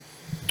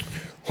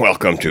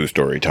Welcome to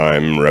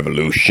Storytime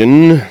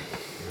Revolution,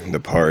 the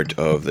part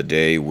of the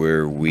day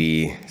where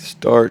we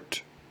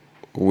start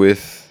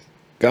with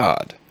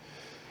God.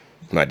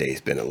 My day's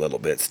been a little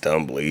bit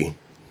stumbly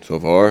so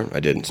far. I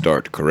didn't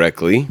start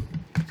correctly.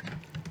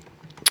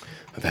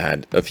 I've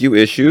had a few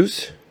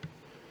issues,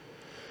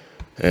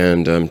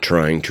 and I'm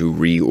trying to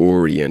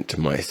reorient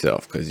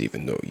myself, because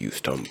even though you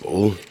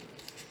stumble,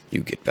 you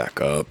get back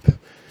up,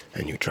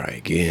 and you try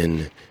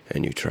again,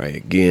 and you try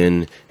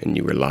again, and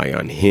you rely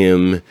on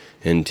Him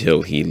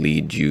until He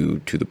leads you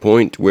to the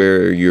point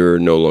where you're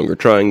no longer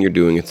trying, you're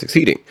doing and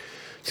succeeding.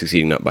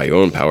 Succeeding not by your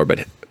own power,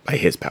 but by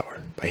His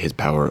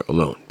power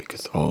alone,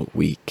 because all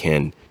we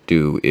can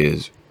do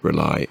is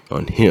rely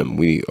on Him.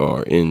 We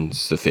are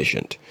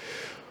insufficient,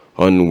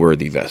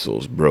 unworthy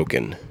vessels,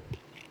 broken.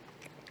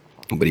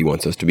 But He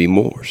wants us to be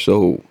more,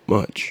 so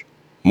much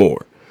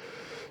more.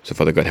 So,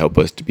 Father God, help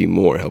us to be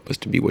more. Help us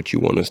to be what you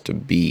want us to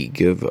be.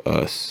 Give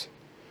us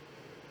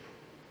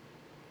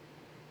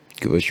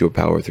your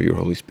power through your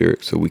Holy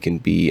Spirit so we can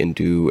be and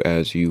do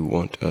as you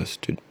want us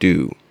to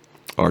do.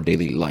 Our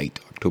Daily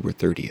Light, October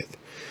 30th.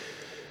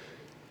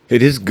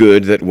 It is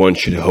good that one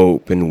should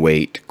hope and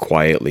wait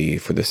quietly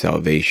for the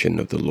salvation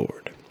of the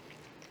Lord.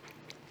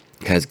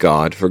 Has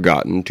God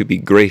forgotten to be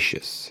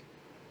gracious?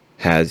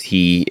 Has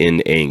He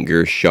in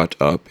anger shut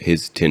up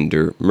His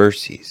tender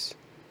mercies?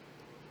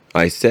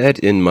 I said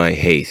in my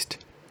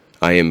haste,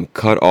 I am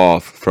cut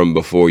off from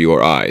before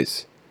your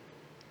eyes.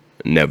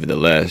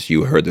 Nevertheless,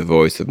 you heard the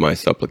voice of my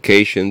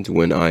supplications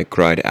when I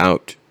cried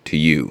out to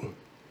you.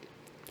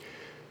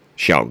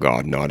 Shall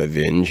God not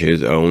avenge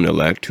His own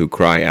elect who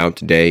cry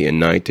out day and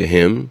night to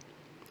Him,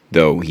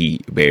 though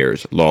He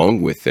bears long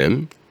with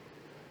them?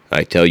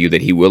 I tell you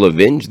that He will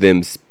avenge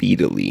them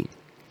speedily.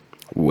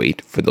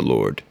 Wait for the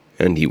Lord,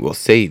 and He will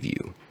save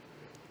you.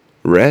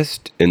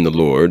 Rest in the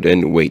Lord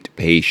and wait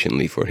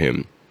patiently for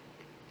Him.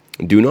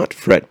 Do not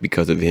fret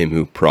because of him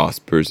who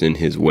prospers in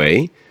his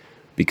way,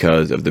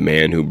 because of the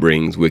man who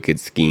brings wicked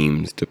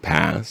schemes to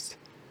pass.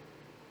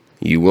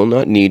 You will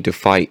not need to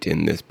fight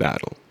in this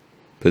battle.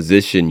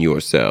 Position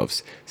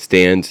yourselves,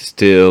 stand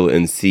still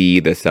and see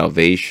the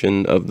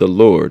salvation of the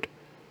Lord.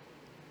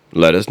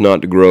 Let us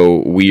not grow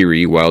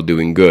weary while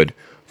doing good,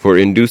 for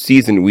in due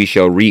season we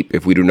shall reap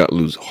if we do not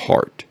lose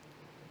heart.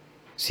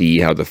 See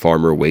how the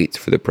farmer waits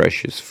for the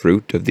precious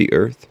fruit of the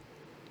earth,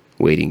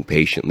 waiting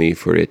patiently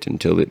for it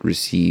until it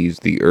receives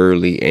the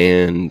early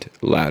and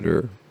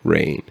latter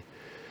rain.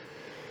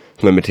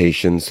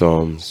 Lamentations,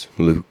 Psalms,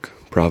 Luke,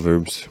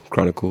 Proverbs,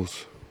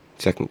 Chronicles,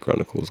 2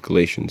 Chronicles,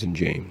 Galatians, and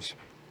James.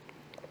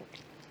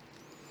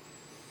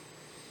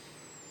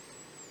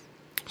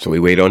 So we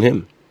wait on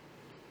Him.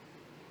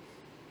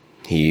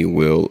 He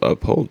will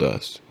uphold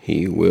us.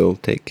 He will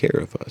take care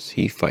of us.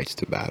 He fights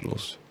the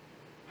battles.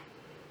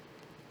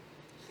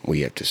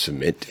 We have to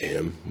submit to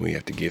Him. We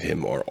have to give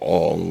Him our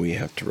all. We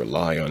have to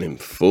rely on Him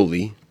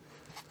fully.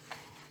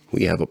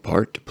 We have a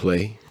part to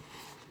play.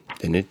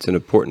 And it's an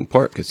important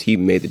part because He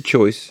made the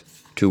choice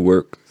to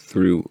work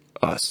through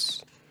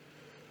us.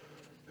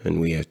 And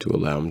we have to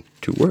allow Him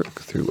to work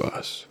through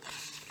us.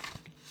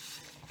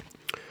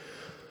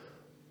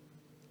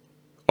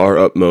 Our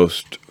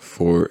utmost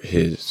for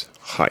His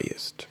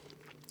highest.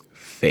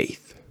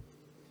 Faith.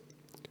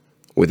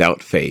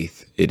 Without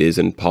faith, it is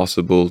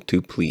impossible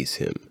to please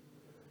Him.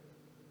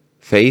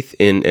 Faith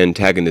in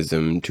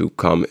antagonism to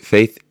common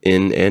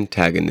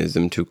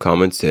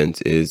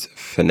sense is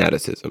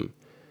fanaticism,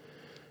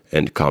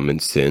 and common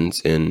sense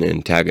in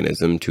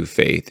antagonism to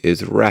faith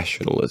is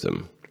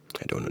rationalism.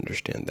 I don't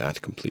understand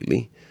that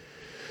completely.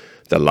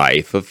 The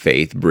life of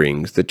faith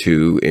brings the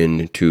two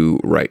into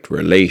right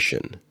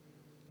relation.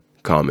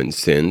 Common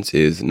sense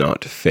is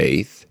not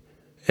faith,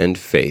 and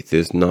faith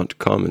is not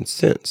common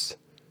sense.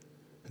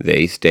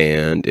 They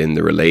stand in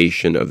the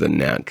relation of the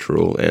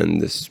natural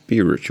and the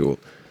spiritual,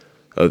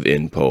 of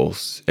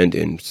impulse and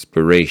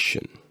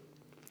inspiration.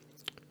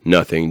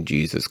 Nothing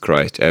Jesus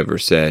Christ ever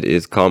said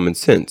is common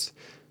sense.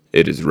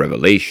 It is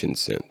revelation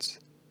sense,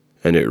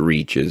 and it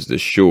reaches the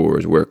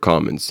shores where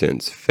common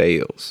sense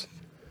fails.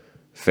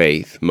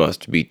 Faith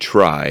must be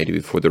tried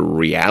before the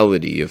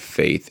reality of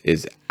faith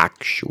is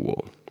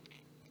actual.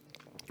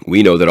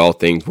 We know that all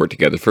things work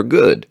together for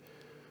good.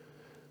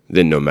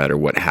 Then no matter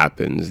what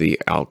happens,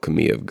 the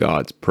alchemy of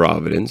God's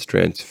providence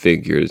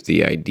transfigures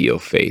the ideal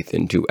faith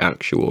into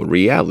actual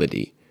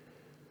reality.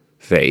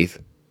 Faith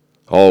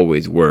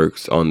always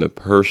works on the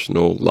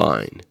personal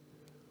line,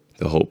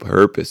 the whole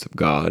purpose of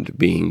God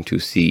being to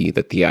see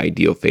that the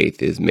ideal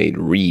faith is made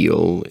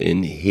real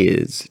in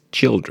His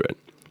children.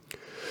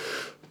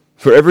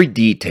 For every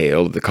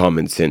detail of the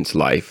common sense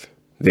life,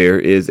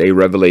 there is a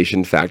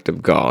revelation fact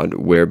of God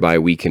whereby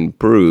we can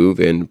prove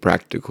in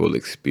practical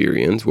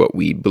experience what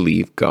we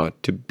believe God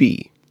to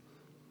be.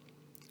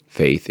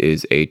 Faith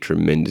is a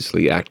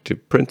tremendously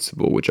active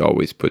principle which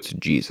always puts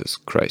Jesus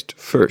Christ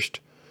first.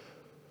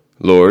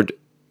 Lord,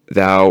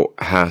 Thou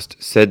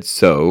hast said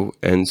so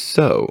and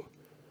so.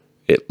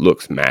 It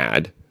looks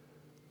mad,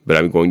 but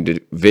I'm going to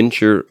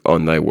venture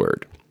on Thy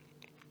word.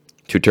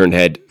 To turn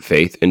head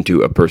faith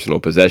into a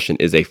personal possession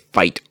is a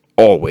fight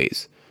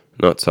Always,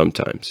 not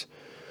sometimes.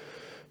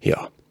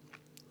 Yeah.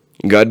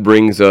 God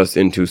brings us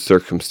into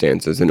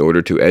circumstances in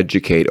order to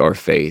educate our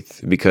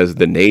faith, because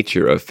the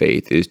nature of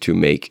faith is to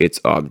make its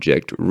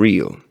object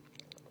real.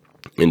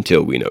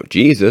 Until we know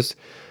Jesus,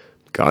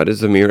 God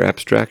is a mere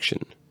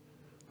abstraction.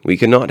 We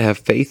cannot have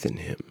faith in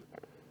him.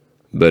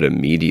 But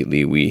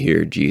immediately we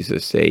hear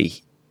Jesus say,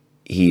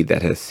 "He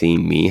that has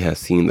seen me has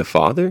seen the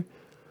Father."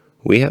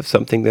 We have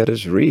something that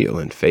is real,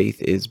 and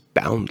faith is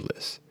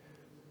boundless.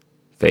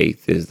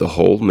 Faith is the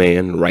whole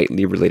man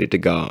rightly related to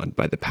God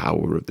by the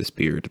power of the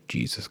Spirit of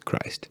Jesus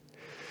Christ.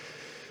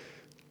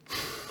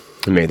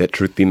 And may that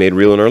truth be made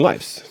real in our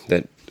lives,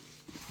 that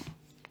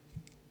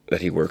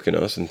he work in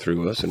us and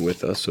through us and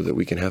with us, so that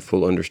we can have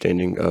full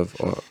understanding of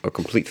a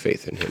complete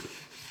faith in him.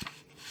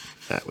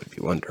 That would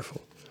be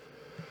wonderful.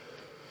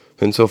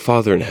 And so,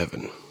 Father in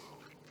heaven,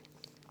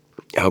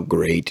 how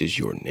great is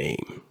your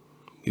name.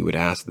 We would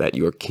ask that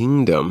your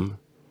kingdom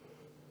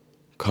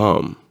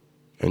come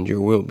and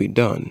your will be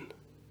done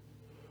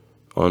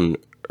on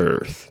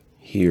earth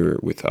here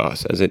with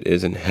us as it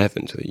is in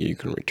heaven, so that you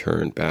can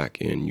return back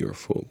in your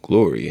full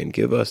glory and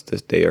give us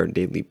this day our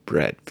daily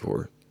bread,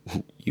 for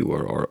you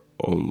are our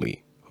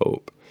only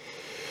hope.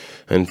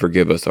 And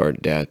forgive us our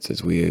debts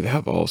as we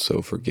have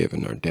also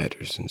forgiven our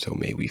debtors, and so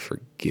may we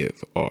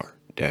forgive our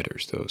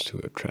debtors, those who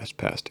have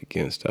trespassed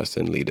against us,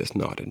 and lead us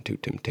not into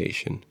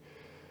temptation,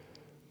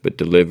 but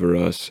deliver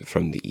us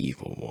from the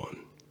evil one.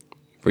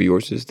 For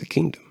yours is the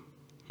kingdom,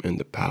 and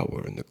the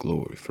power, and the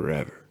glory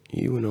forever.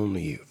 You and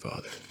only you,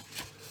 Father.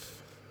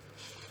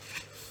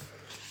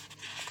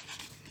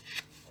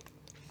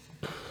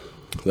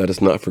 Let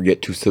us not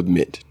forget to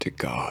submit to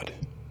God,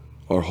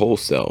 our whole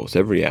selves,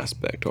 every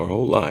aspect, our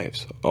whole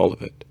lives, all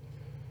of it.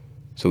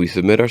 So we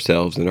submit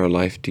ourselves and our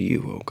life to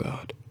you, O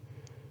God.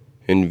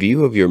 In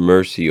view of your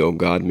mercy, O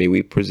God, may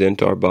we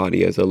present our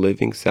body as a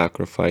living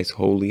sacrifice,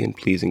 holy and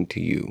pleasing to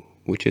you,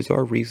 which is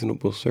our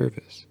reasonable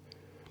service.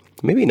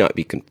 May we not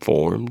be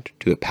conformed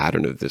to the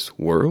pattern of this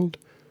world,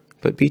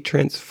 but be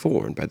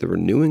transformed by the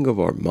renewing of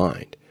our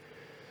mind,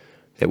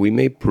 that we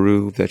may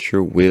prove that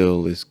your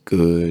will is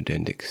good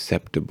and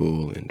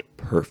acceptable and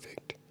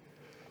perfect.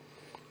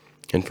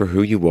 And for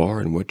who you are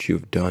and what you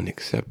have done,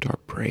 accept our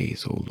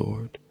praise, O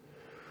Lord.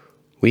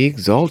 We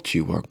exalt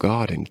you, our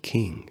God and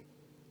King.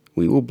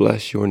 We will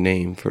bless your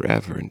name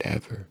forever and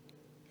ever.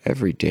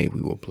 Every day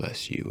we will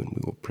bless you, and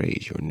we will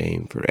praise your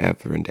name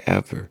forever and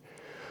ever.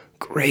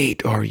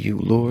 Great are you,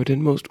 Lord,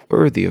 and most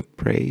worthy of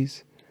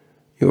praise.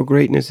 Your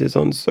greatness is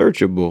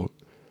unsearchable.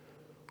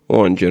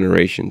 One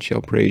generation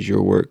shall praise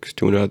your works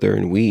to another,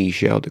 and we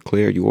shall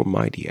declare your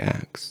mighty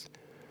acts.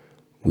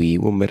 We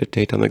will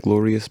meditate on the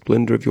glorious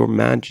splendor of your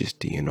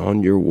majesty and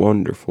on your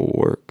wonderful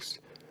works.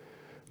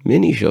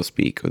 Many shall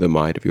speak of the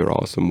might of your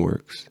awesome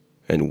works,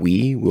 and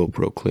we will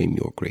proclaim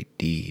your great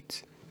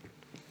deeds.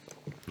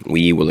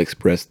 We will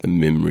express the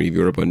memory of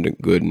your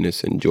abundant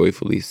goodness and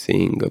joyfully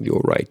sing of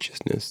your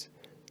righteousness.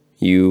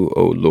 You,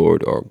 O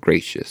Lord, are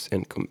gracious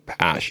and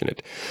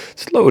compassionate,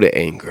 slow to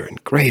anger,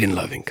 and great in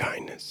loving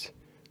kindness.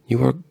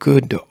 You are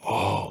good to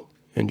all,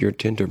 and your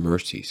tender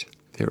mercies,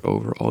 they're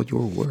over all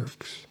your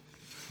works.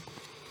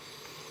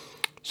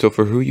 So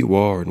for who you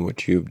are and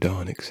what you have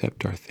done,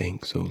 accept our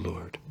thanks, O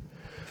Lord.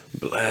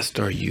 Blessed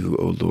are you,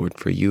 O Lord,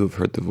 for you have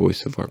heard the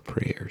voice of our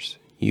prayers.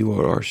 You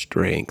are our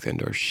strength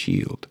and our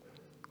shield.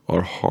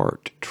 Our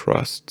heart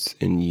trusts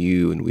in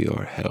you, and we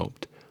are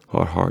helped.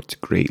 Our hearts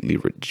greatly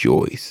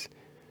rejoice,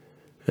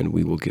 and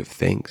we will give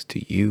thanks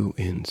to you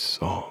in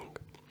song.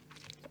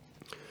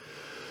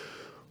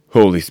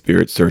 Holy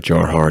Spirit, search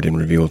our heart and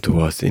reveal to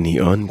us any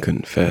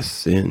unconfessed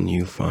sin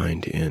you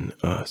find in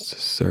us.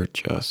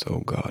 Search us,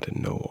 O God,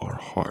 and know our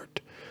heart.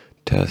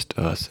 Test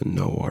us and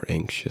know our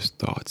anxious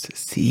thoughts.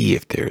 See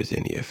if there is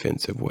any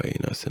offensive way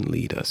in us, and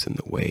lead us in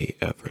the way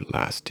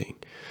everlasting.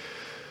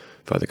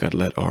 Father God,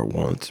 let our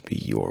wants be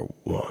your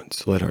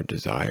wants. Let our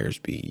desires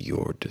be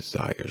your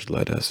desires.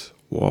 Let us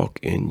walk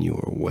in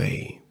your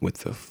way with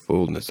the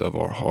fullness of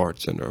our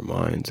hearts and our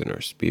minds and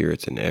our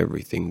spirits and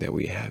everything that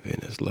we have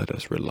in us. Let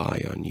us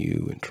rely on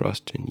you and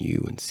trust in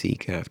you and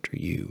seek after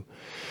you.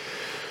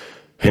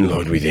 And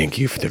Lord, we thank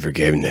you for the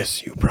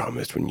forgiveness you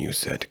promised when you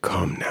said,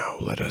 "Come now,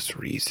 let us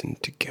reason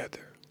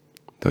together.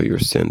 Though your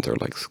sins are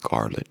like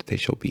scarlet, they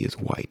shall be as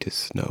white as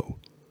snow.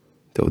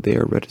 Though they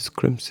are red as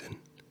crimson,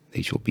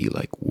 they shall be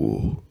like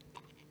wool."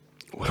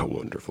 What a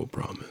wonderful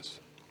promise.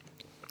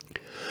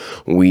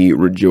 We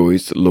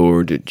rejoice,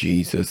 Lord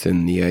Jesus,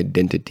 in the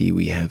identity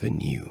we have in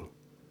you.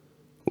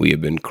 We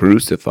have been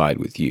crucified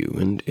with you,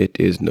 and it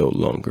is no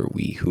longer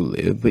we who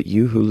live, but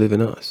you who live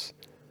in us.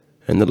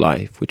 And the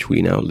life which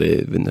we now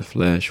live in the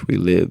flesh, we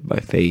live by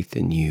faith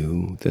in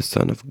you, the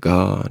Son of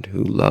God,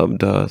 who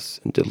loved us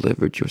and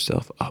delivered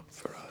yourself up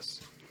for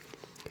us.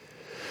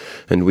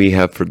 And we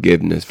have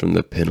forgiveness from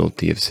the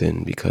penalty of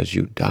sin because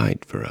you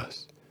died for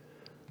us.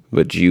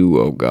 But you,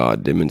 O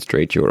God,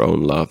 demonstrate your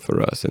own love for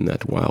us, in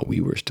that while we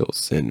were still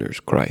sinners,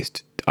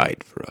 Christ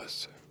died for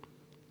us.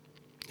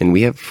 And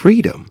we have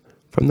freedom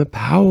from the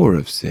power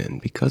of sin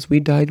because we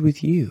died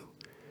with you.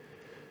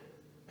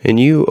 In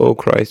you, O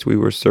Christ, we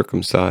were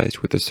circumcised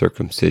with a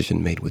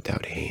circumcision made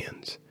without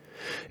hands,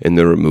 in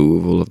the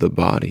removal of the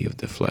body of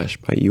the flesh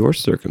by your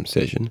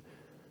circumcision,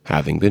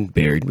 having been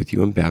buried with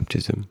you in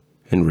baptism,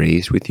 and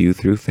raised with you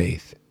through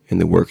faith in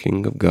the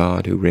working of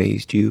God who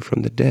raised you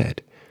from the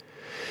dead.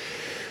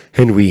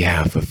 And we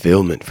have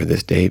fulfillment for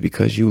this day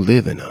because you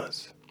live in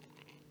us.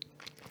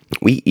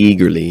 We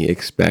eagerly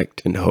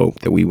expect and hope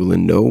that we will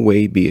in no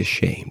way be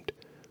ashamed,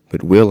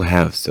 but will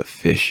have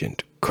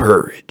sufficient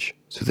courage,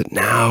 so that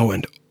now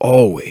and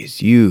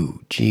always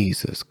you,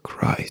 Jesus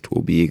Christ,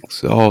 will be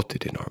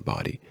exalted in our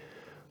body,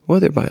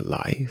 whether by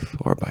life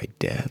or by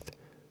death.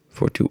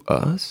 For to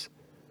us,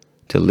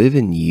 to live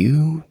in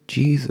you,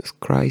 Jesus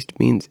Christ,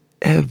 means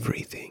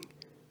everything,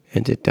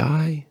 and to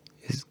die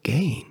is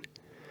gain.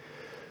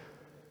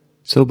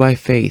 So by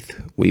faith,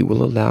 we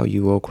will allow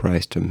you, O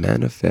Christ, to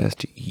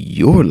manifest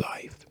your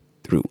life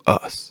through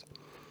us.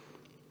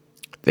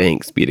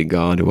 Thanks be to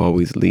God who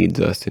always leads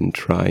us in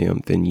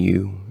triumph in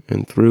you,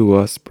 and through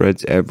us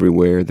spreads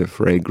everywhere the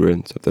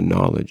fragrance of the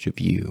knowledge of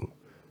you.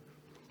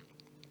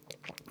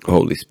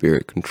 Holy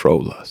Spirit,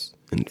 control us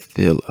and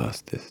fill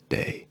us this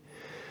day.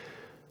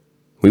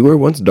 We were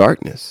once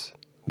darkness,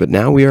 but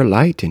now we are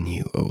light in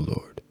you, O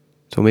Lord.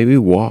 So may we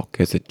walk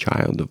as a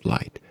child of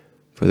light,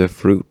 for the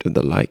fruit of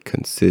the light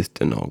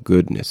consists in all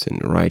goodness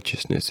and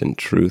righteousness and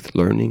truth,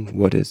 learning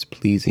what is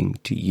pleasing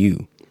to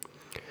you.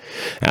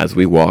 As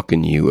we walk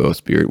in you, O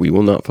Spirit, we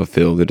will not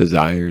fulfill the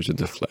desires of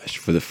the flesh,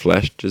 for the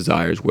flesh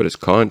desires what is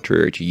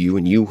contrary to you,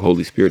 and you,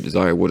 Holy Spirit,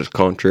 desire what is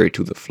contrary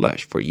to the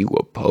flesh, for you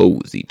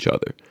oppose each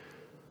other,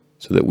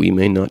 so that we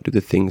may not do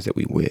the things that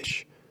we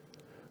wish.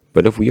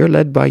 But if we are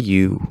led by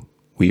you,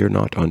 we are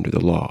not under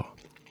the law.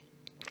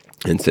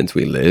 And since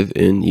we live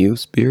in you,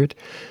 Spirit,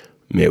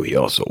 may we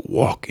also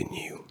walk in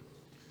you.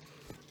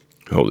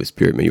 Holy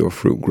Spirit, may your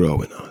fruit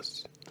grow in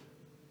us.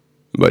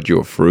 But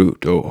your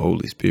fruit, O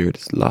Holy Spirit,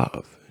 is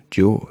love,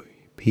 joy,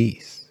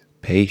 peace,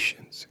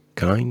 patience,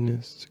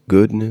 kindness,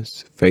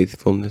 goodness,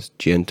 faithfulness,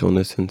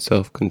 gentleness, and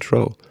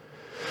self-control.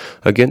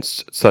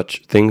 Against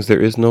such things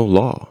there is no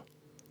law.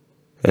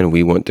 And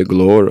we want to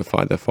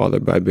glorify the Father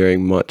by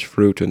bearing much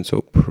fruit, and so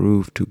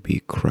prove to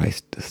be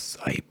Christ's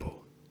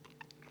disciple.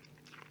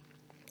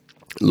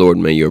 Lord,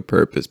 may your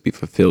purpose be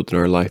fulfilled in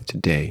our life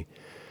today,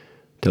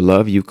 to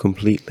love you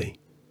completely,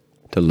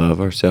 to love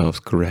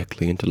ourselves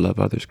correctly, and to love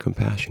others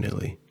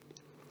compassionately.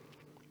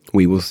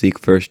 We will seek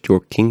first your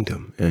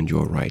kingdom and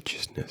your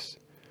righteousness.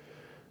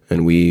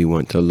 And we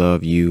want to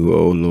love you,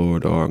 O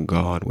Lord, our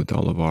God, with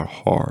all of our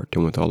heart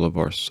and with all of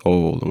our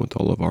soul and with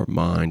all of our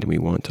mind. And we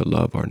want to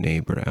love our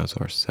neighbor as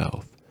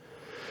ourselves.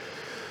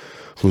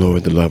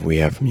 Lord, the love we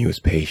have from you is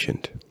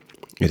patient.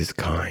 It is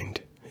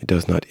kind. It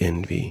does not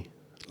envy.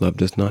 Love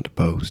does not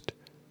boast.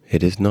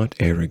 It is not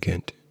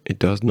arrogant. It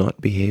does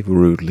not behave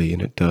rudely,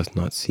 and it does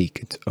not seek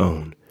its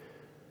own.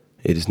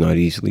 It is not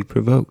easily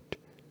provoked,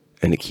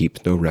 and it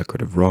keeps no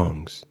record of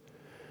wrongs.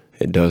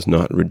 It does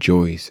not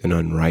rejoice in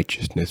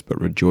unrighteousness, but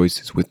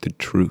rejoices with the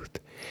truth.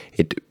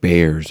 It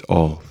bears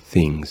all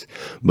things,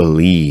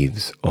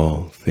 believes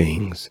all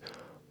things,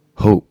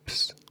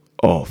 hopes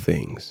all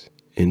things,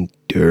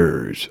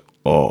 endures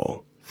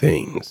all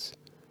things.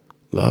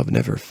 Love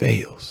never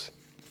fails.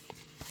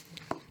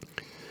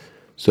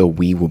 So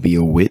we will be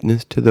a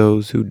witness to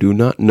those who do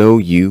not know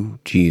you,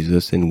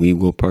 Jesus, and we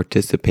will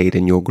participate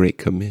in your great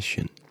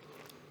commission.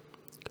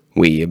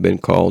 We have been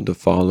called to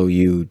follow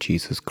you,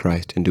 Jesus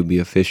Christ, and to be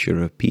a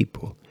fisher of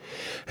people.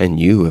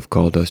 And you have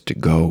called us to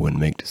go and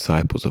make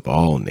disciples of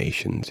all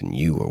nations, and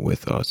you are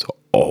with us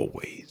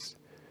always.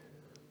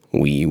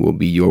 We will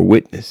be your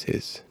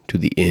witnesses to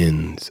the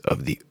ends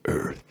of the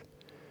earth.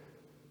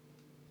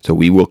 So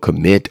we will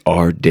commit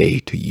our day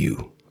to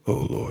you,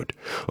 O Lord.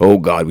 O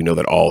God, we know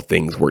that all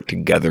things work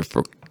together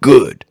for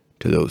good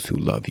to those who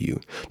love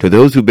you, to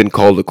those who've been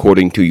called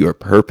according to your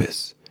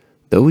purpose,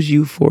 those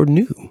you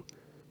foreknew.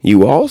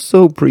 You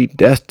also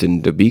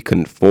predestined to be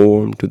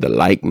conformed to the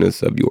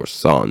likeness of your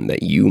Son,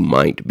 that you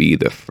might be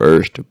the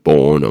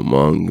firstborn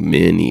among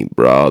many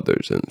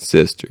brothers and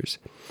sisters.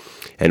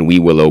 And we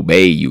will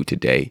obey you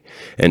today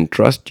and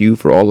trust you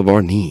for all of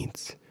our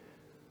needs.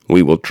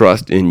 We will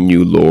trust in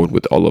you, Lord,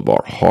 with all of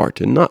our heart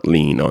and not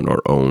lean on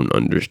our own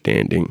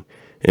understanding.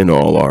 In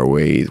all our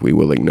ways we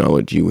will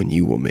acknowledge you, and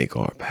you will make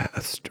our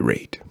path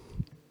straight.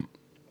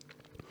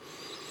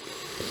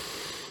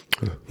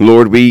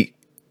 Lord, we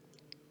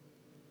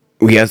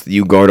ask that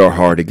you guard our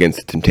heart against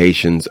the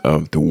temptations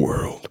of the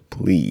world.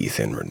 Please,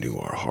 and renew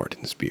our heart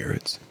and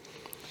spirits.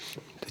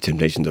 The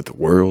temptations of the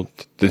world,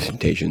 the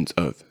temptations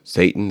of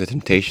Satan, the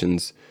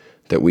temptations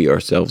that we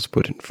ourselves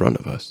put in front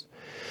of us.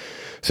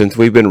 Since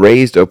we've been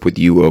raised up with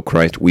you, O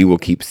Christ, we will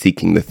keep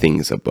seeking the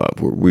things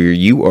above. Where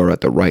you are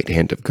at the right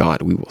hand of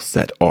God, we will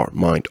set our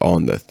mind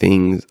on the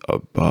things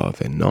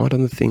above and not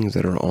on the things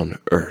that are on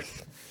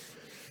earth.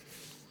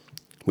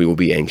 We will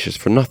be anxious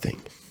for nothing,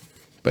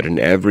 but in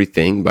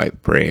everything, by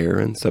prayer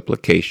and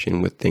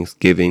supplication with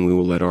thanksgiving, we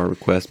will let our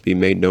requests be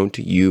made known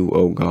to you,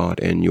 O God,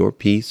 and your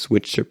peace,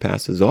 which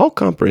surpasses all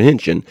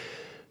comprehension,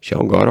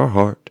 shall guard our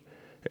heart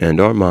and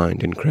our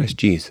mind in Christ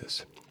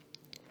Jesus.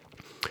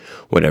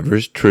 whatever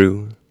is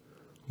true,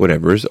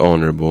 whatever is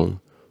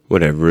honorable,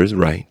 whatever is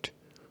right,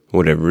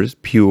 whatever is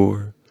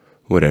pure,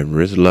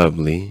 whatever is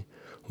lovely,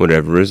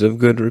 whatever is of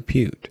good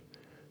repute,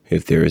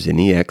 if there is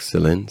any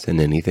excellence and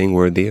anything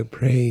worthy of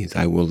praise,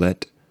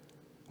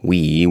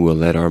 we will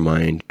let our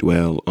mind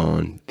dwell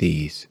on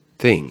these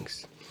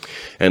things.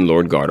 And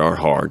Lord, guard our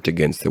heart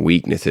against the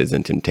weaknesses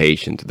and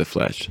temptations of the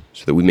flesh,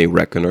 so that we may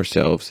reckon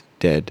ourselves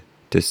dead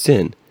to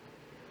sin.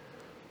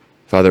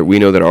 Father, we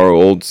know that our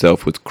old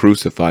self was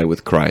crucified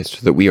with Christ,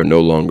 so that we are no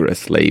longer a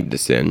slave to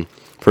sin.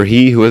 For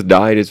he who has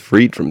died is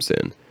freed from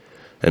sin.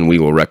 And we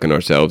will reckon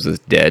ourselves as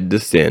dead to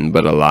sin,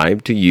 but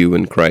alive to you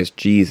in Christ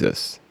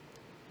Jesus.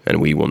 And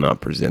we will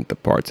not present the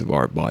parts of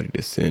our body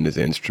to sin as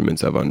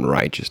instruments of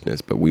unrighteousness,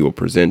 but we will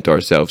present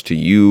ourselves to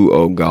you,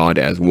 O God,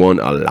 as one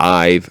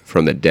alive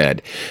from the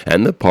dead,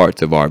 and the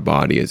parts of our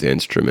body as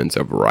instruments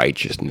of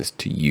righteousness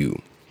to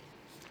you.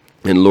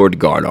 And Lord,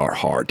 guard our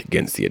heart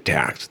against the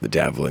attacks of the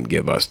devil and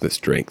give us the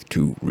strength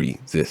to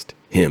resist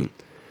him.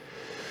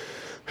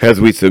 As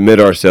we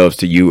submit ourselves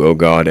to you, O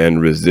God, and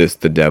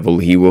resist the devil,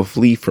 he will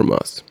flee from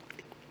us.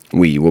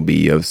 We will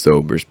be of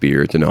sober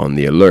spirit and on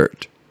the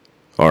alert.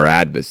 Our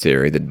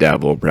adversary, the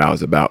devil,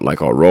 prowls about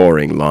like a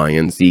roaring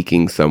lion,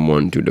 seeking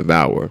someone to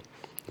devour.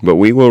 But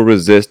we will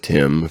resist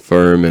him,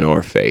 firm in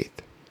our faith.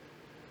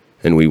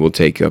 And we will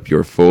take up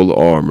your full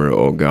armor,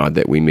 O God,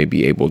 that we may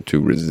be able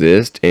to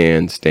resist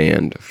and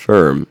stand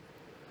firm.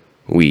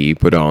 We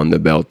put on the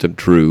belt of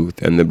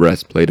truth and the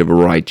breastplate of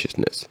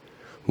righteousness.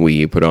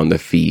 We put on our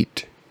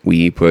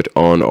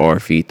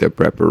feet the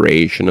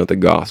preparation of the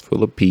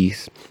gospel of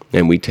peace,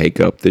 and we take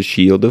up the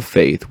shield of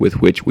faith with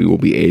which we will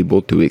be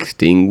able to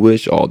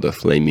extinguish all the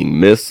flaming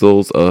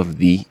missiles of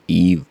the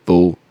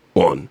evil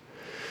one.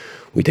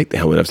 We take the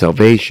helmet of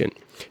salvation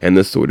and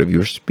the sword of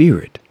your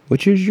Spirit,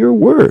 which is your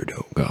word,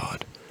 O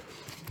God.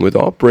 With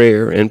all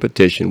prayer and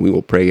petition, we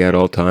will pray at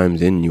all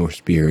times in your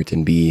Spirit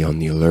and be on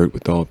the alert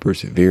with all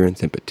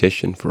perseverance and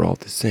petition for all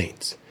the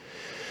saints.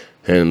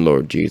 And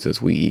Lord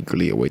Jesus, we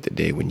eagerly await the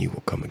day when you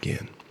will come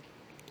again.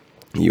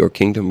 Your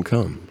kingdom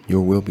come,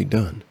 your will be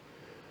done.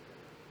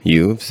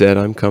 You have said,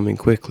 I'm coming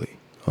quickly.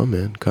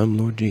 Amen. Come,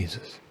 Lord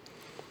Jesus.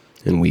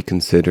 And we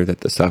consider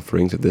that the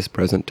sufferings of this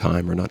present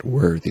time are not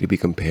worthy to be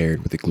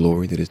compared with the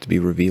glory that is to be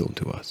revealed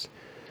to us.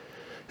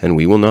 And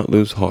we will not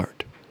lose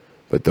heart,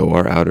 but though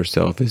our outer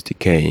self is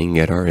decaying,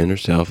 yet our inner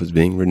self is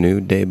being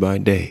renewed day by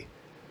day.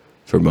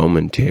 For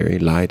momentary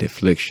light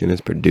affliction is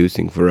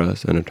producing for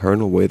us an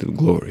eternal weight of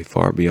glory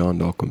far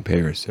beyond all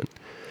comparison.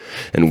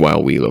 And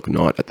while we look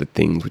not at the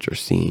things which are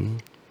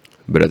seen,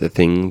 but at the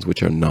things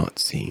which are not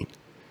seen.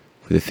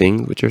 For the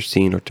things which are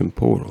seen are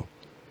temporal,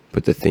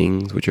 but the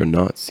things which are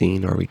not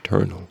seen are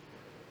eternal.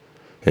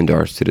 And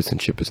our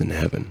citizenship is in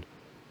heaven,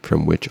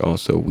 from which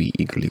also we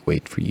eagerly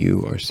wait for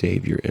you, our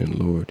Savior and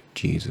Lord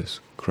Jesus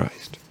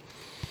Christ.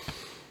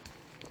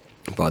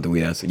 Father,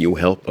 we ask that you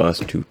help us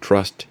to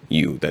trust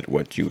you, that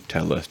what you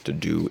tell us to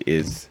do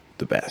is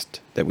the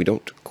best, that we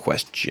don't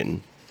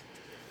question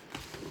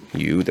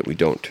you, that we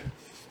don't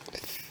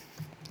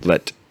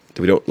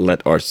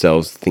let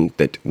ourselves think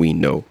that we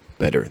know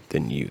better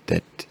than you,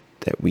 that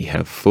we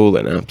have full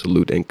and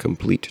absolute and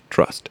complete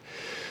trust.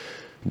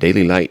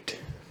 Daily Light,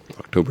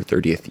 October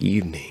 30th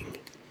evening.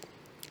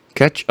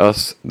 Catch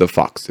us the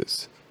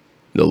foxes,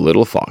 the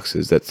little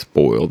foxes that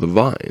spoil the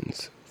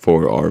vines,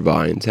 for our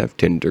vines have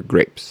tender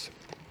grapes.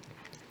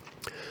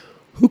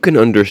 Who can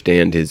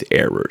understand his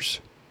errors?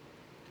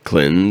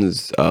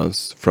 Cleanse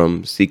us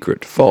from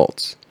secret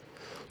faults.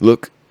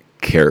 Look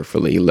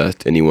carefully,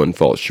 lest anyone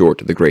fall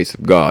short of the grace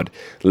of God,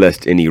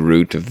 lest any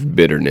root of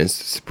bitterness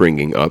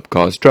springing up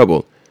cause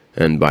trouble,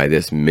 and by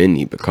this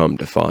many become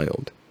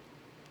defiled.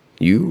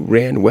 You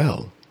ran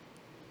well.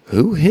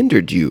 Who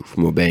hindered you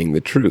from obeying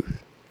the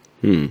truth?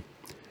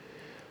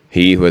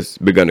 He who has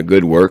begun a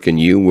good work in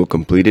you will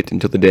complete it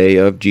until the day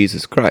of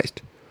Jesus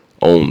Christ.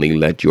 Only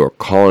let your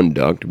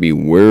conduct be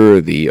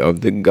worthy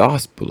of the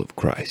gospel of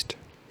Christ.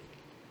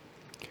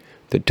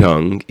 The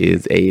tongue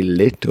is a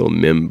little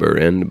member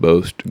and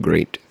boasts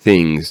great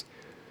things.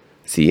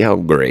 See how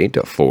great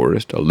a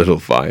forest a little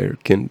fire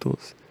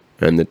kindles?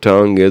 And the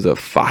tongue is a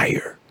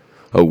fire,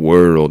 a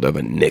world of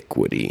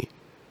iniquity.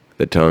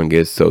 The tongue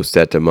is so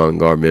set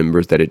among our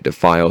members that it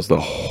defiles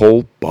the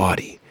whole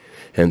body,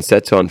 and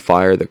sets on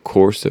fire the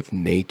course of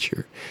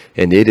nature,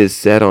 and it is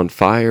set on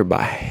fire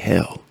by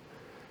hell.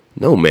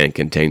 No man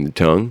can tame the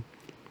tongue.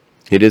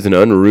 It is an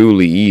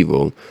unruly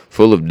evil,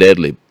 full of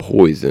deadly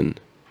poison.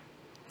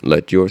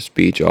 Let your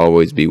speech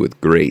always be with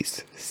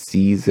grace,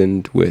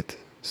 seasoned with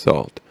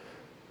salt.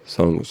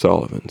 Song of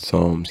Solomon,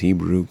 Psalms,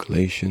 Hebrew,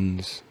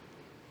 Galatians,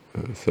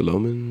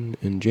 Philemon,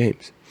 and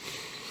James.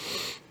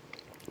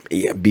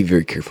 Yeah, be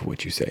very careful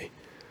what you say.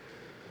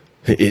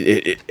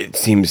 It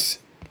seems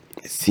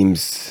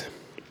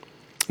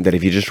that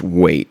if you just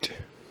wait,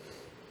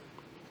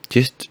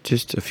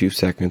 just a few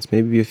seconds,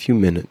 maybe a few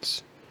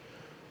minutes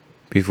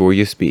before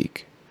you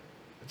speak,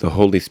 the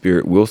Holy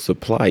Spirit will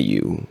supply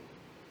you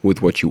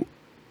with what you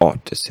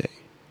ought to say.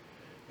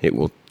 It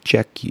will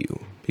check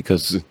you,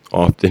 because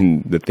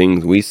often the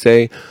things we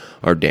say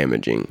are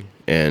damaging,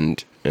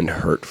 and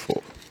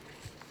hurtful.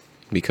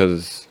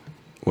 Because,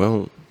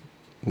 well,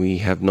 we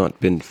have not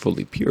been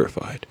fully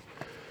purified.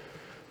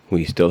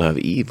 We still have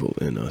evil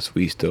in us.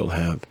 We still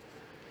have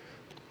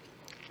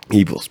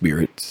evil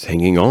spirits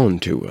hanging on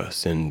to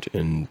us and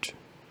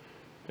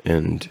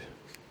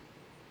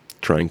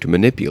trying to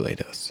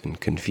manipulate us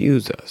and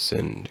confuse us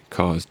and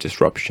cause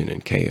disruption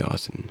and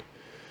chaos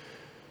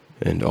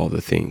and all the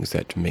things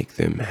that make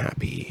them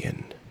happy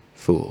and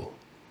full.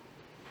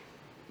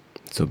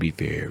 So be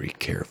very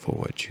careful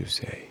what you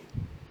say.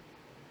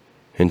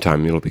 In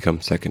time, it'll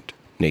become second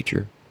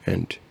nature,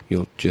 and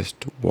you'll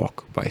just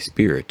walk by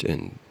spirit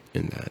in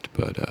that.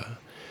 But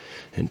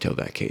until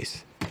that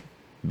case,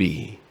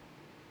 be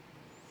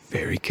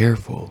very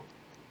careful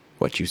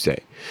what you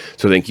say.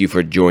 So thank you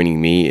for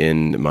joining me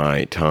in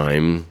my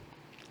time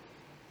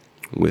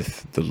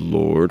with the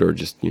Lord, or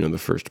just, the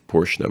first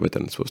portion of it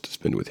that I'm supposed to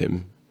spend with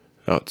him,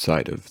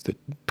 outside of the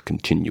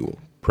continual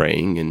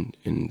praying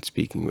and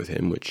speaking with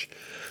him, which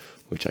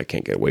I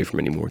can't get away from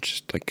anymore. It's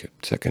just like a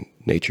second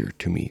nature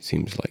to me. It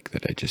seems like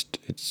that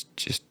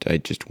I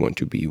just want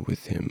to be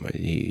with him.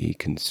 He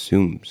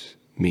consumes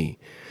me.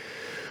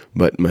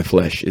 But my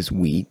flesh is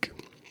weak.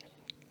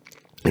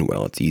 And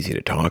while it's easy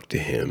to talk to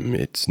him,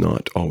 it's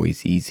not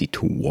always easy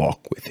to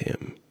walk with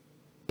him.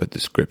 But the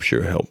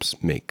scripture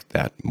helps make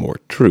that more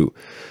true.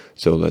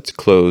 So let's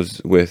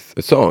close with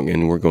a song,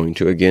 and we're going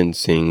to again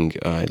sing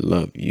I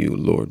Love You,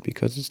 Lord,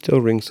 because it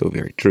still rings so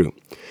very true.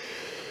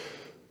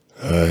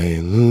 I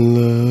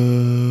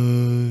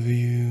love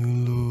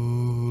you,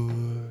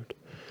 Lord,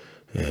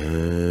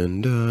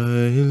 and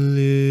I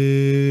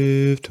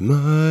lift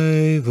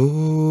my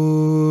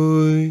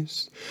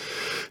voice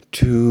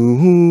to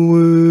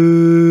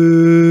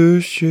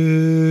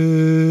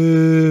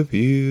worship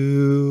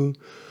you.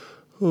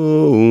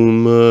 Oh,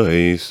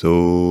 my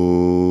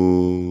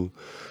soul,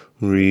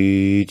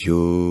 rejoice.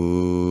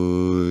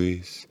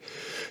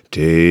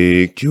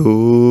 Take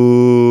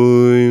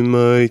joy,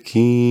 my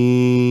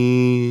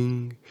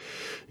King,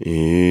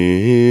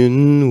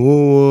 in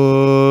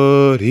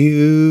what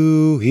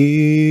you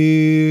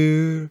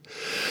hear.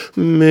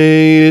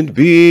 May it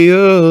be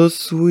a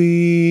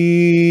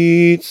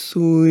sweet,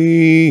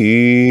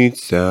 sweet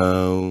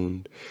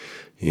sound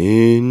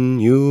in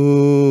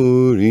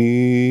your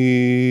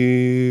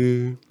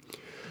ear.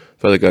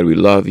 Father God, we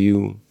love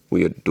you.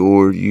 We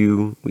adore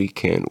you. We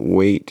can't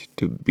wait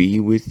to be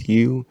with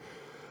you.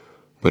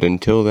 But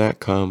until that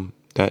time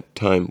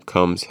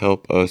comes,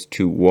 help us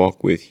to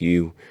walk with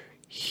you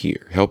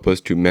here. Help us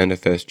to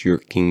manifest your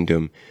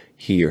kingdom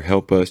here.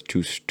 Help us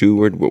to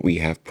steward what we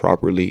have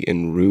properly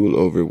and rule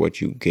over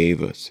what you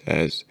gave us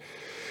as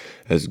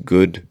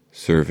good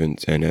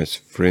servants and as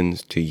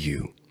friends to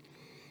you.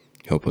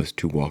 Help us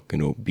to walk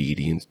in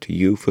obedience to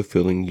you,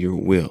 fulfilling your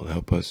will.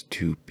 Help us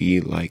to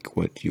be like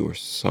what your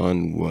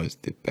Son was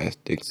the best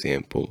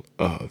example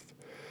of.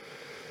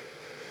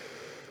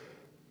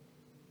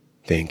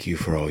 Thank you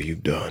for all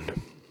you've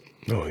done,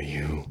 all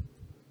you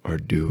are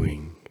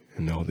doing,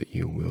 and all that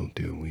you will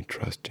do. We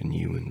trust in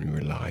you, and we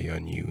rely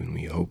on you, and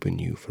we hope in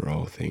you for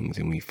all things,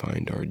 and we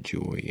find our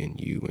joy in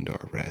you and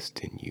our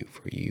rest in you,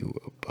 for you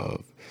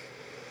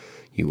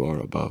are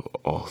above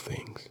all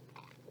things.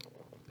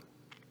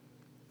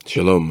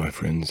 Shalom, my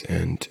friends,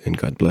 and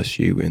God bless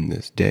you in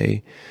this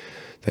day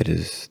that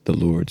is the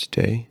Lord's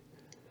day,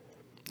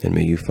 and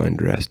may you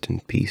find rest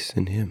and peace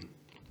in him.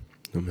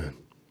 Amen.